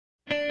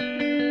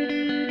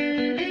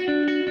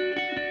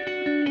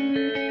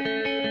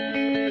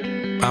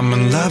I'm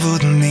in love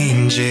with an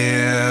angel,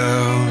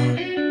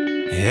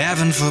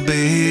 heaven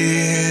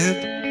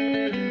forbid.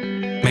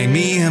 Made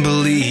me a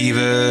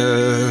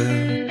believer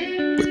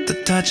with the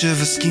touch of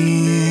her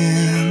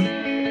skin.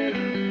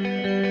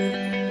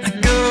 I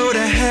go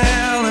to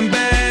hell and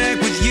back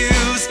with you,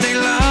 stay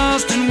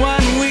lost in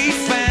what we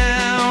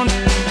found.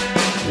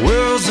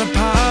 Worlds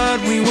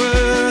apart, we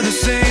were the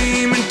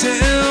same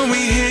until we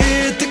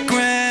hit the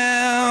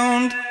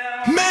ground.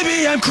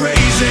 Maybe I'm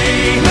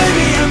crazy,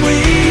 maybe I'm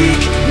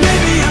weak,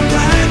 maybe I'm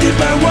blinded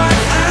by what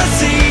I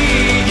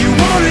see. You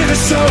wanted a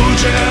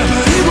soldier,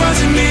 but it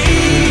wasn't me,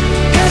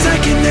 'cause I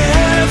can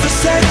never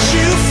set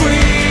you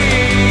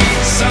free.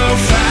 So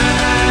fly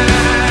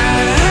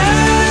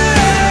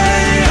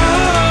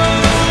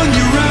on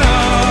your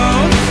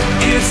own,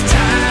 it's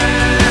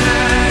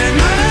time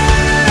I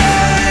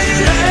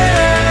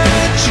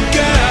let you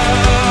go.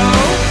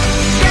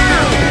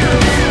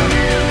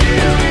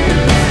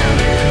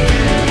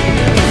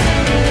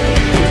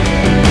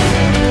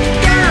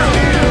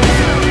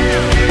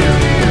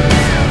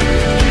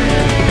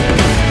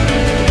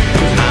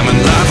 I'm in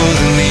love with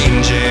an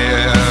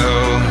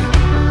angel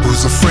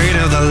who's afraid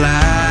of the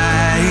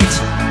light.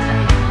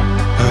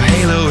 Her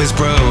halo is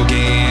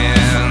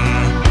broken,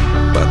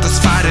 but there's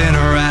fight in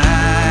her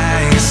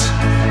eyes.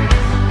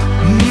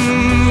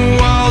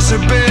 Walls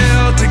are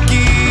built to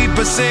keep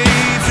us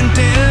safe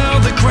until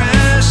they're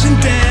crashing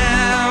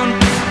down.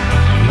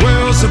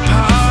 Worlds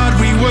apart,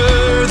 we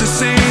were the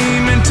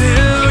same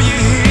until you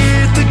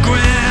hit the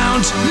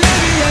ground.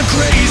 Maybe I'm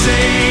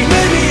crazy,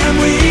 maybe I'm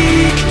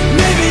weak,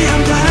 maybe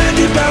I'm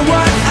blinded by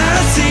what I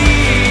see.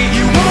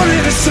 You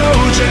wanted a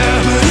soldier,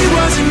 but it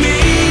wasn't me,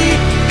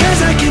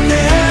 'cause I can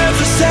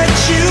never set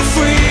you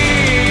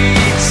free.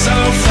 So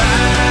fly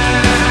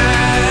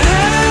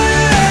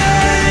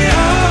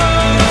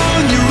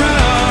on your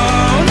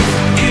own,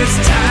 it's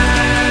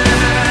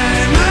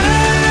time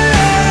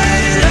I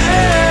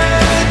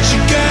let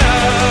you go.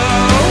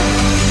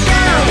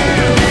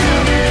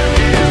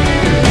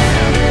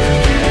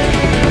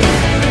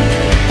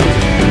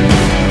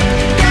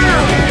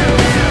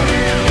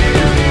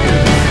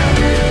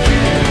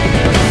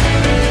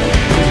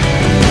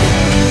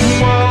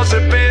 Walls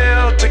are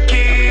built to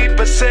keep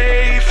us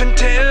safe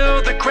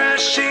until they're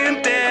crashing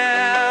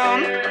down.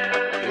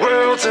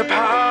 Worlds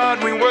apart,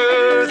 we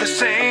were the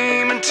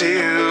same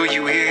until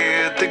you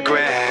hit the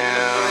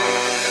ground.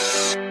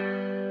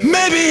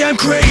 Maybe I'm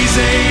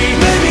crazy,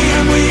 maybe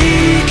I'm weak,